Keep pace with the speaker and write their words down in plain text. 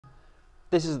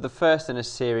This is the first in a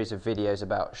series of videos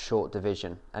about short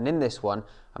division, and in this one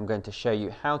I'm going to show you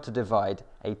how to divide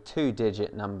a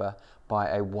 2-digit number by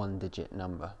a 1-digit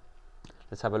number.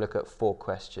 Let's have a look at 4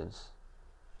 questions.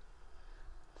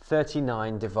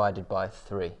 39 divided by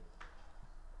 3.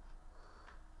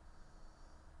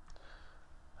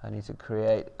 I need to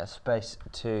create a space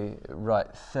to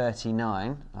write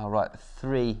 39. I'll write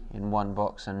 3 in one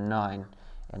box and 9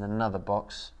 in another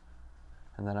box,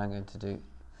 and then I'm going to do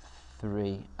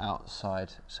 3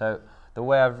 outside. So the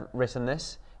way I've written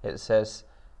this, it says,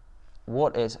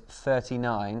 what is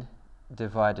 39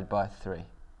 divided by 3?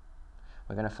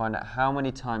 We're going to find out how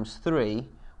many times 3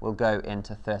 will go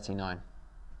into 39.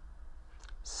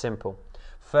 Simple.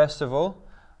 First of all,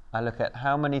 I look at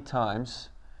how many times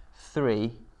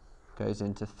 3 goes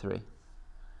into 3.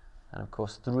 And of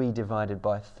course 3 divided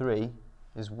by 3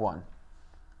 is 1.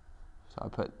 So I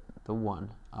put the 1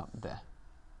 up there.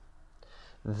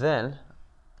 Then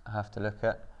I have to look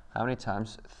at how many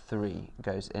times 3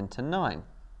 goes into 9.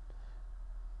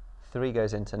 3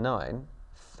 goes into 9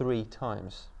 3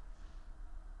 times.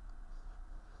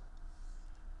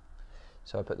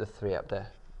 So I put the 3 up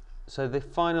there. So the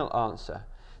final answer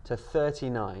to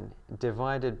 39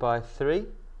 divided by 3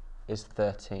 is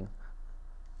 13.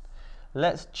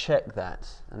 Let's check that.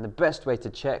 And the best way to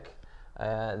check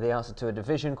the answer to a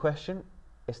division question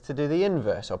is to do the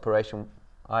inverse operation,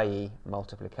 i.e.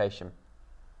 multiplication.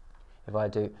 If I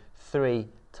do 3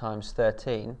 times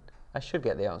 13, I should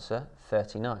get the answer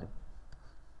 39.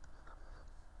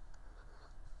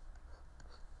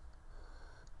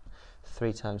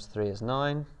 Three times 3 is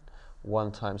 9.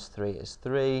 1 times 3 is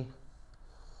 3.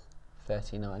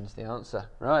 39 is the answer.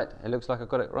 Right, it looks like I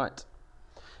got it right.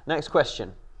 Next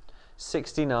question.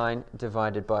 69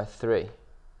 divided by 3.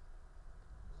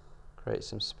 Create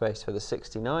some space for the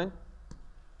 69.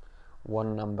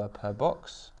 One number per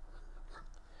box.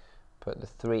 Put the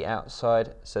 3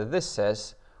 outside. So this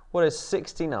says, what is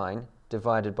 69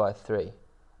 divided by 3?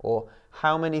 Or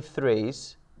how many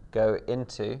 3's go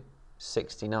into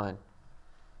 69?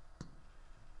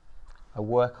 I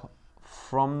work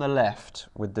from the left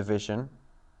with division.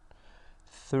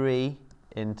 3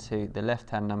 into the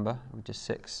left-hand number, which is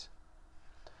 6.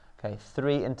 Okay,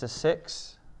 3 into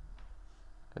 6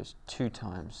 goes 2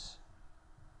 times.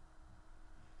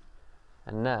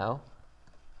 And now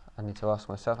I need to ask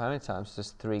myself, how many times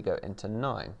does 3 go into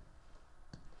 9?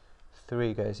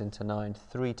 3 goes into 9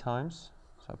 3 times.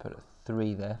 So I put a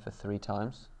 3 there for 3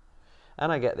 times.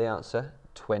 And I get the answer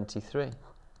 23.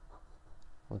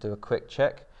 We'll do a quick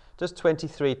check. Does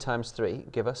 23 times 3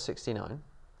 give us 69?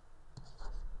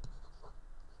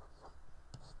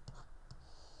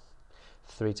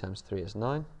 3 times 3 is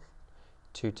 9.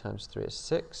 2 times 3 is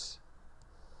 6.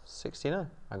 69.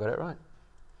 I got it right.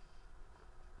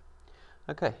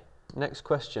 Okay, next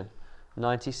question.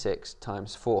 96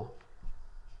 times 4.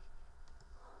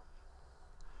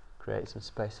 Create some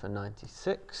space for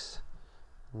 96.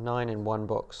 9 in one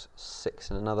box,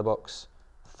 6 in another box,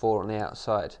 4 on the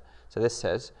outside. So this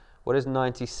says, what is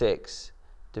 96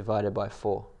 divided by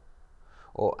 4?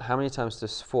 Or how many times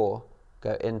does 4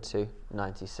 go into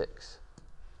 96?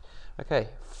 Okay,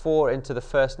 4 into the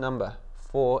first number,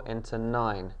 4 into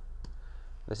 9.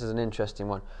 This is an interesting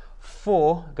one.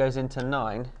 4 goes into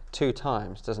 9 2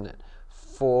 times, doesn't it?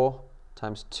 4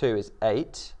 times 2 is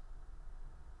 8,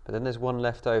 but then there's 1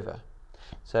 left over.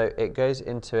 So it goes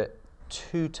into it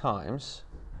 2 times,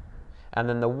 and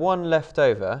then the 1 left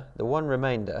over, the 1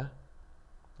 remainder,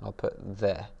 I'll put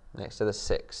there, next to the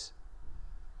 6.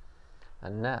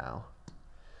 And now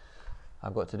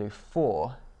I've got to do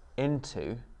 4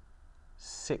 into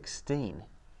 16.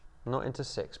 Not into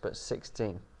 6, but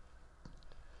 16.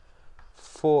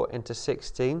 4 into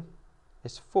 16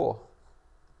 is 4.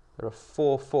 There are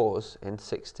 4 4's in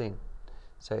 16.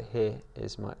 So here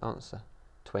is my answer,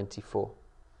 24.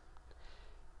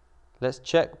 Let's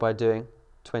check by doing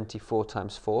 24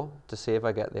 times 4 to see if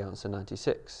I get the answer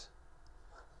 96.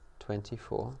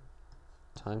 24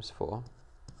 times 4.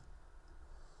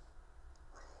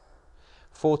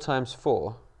 4 times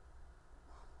 4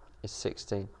 is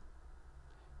 16.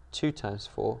 2 times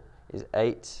 4 is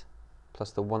 8,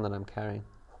 plus the 1 that I'm carrying,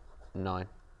 9.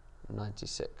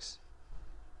 96.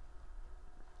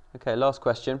 Okay, last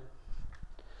question.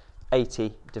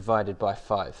 80 divided by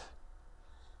 5.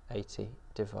 80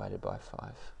 divided by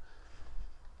 5.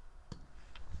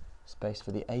 Space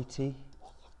for the 80.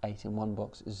 8 in one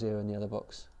box, 0 in the other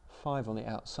box, 5 on the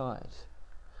outside.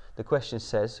 The question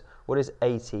says, what is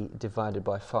 80 divided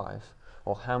by 5?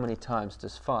 Or how many times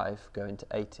does 5 go into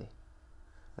 80?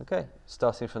 Okay,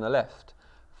 starting from the left.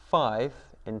 5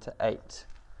 into 8.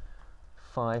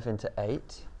 5 into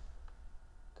 8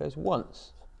 goes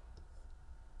once.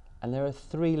 And there are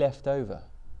 3 left over.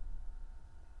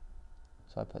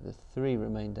 So I put the 3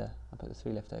 remainder, I put the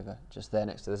 3 left over just there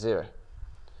next to the 0.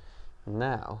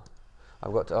 Now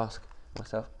I've got to ask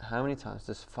myself, how many times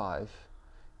does 5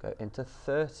 go into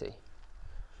 30?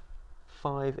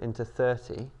 5 into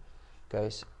 30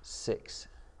 goes 6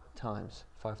 times.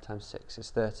 5 times 6 is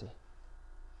 30.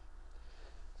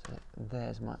 So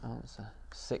there's my answer,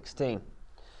 16.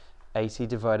 80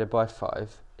 divided by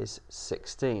 5 is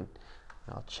 16. And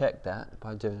I'll check that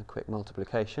by doing a quick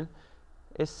multiplication.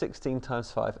 Is 16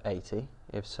 times 5 80?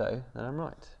 If so, then I'm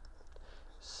right.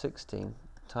 16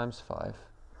 times 5.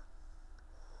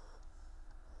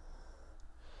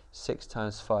 6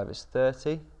 times 5 is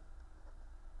 30.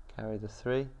 Carry the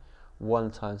 3.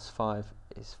 1 times 5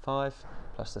 is 5,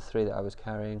 plus the 3 that I was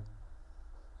carrying,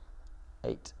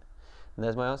 8. And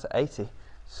there's my answer, 80.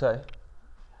 So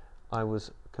I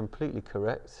was completely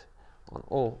correct on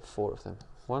all 4 of them.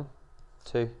 1,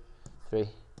 2, 3,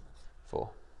 4.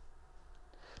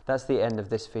 That's the end of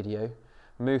this video.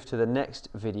 Move to the next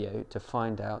video to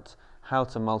find out how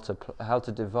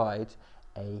to divide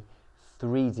a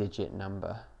 3-digit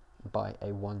number by a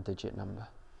 1-digit number.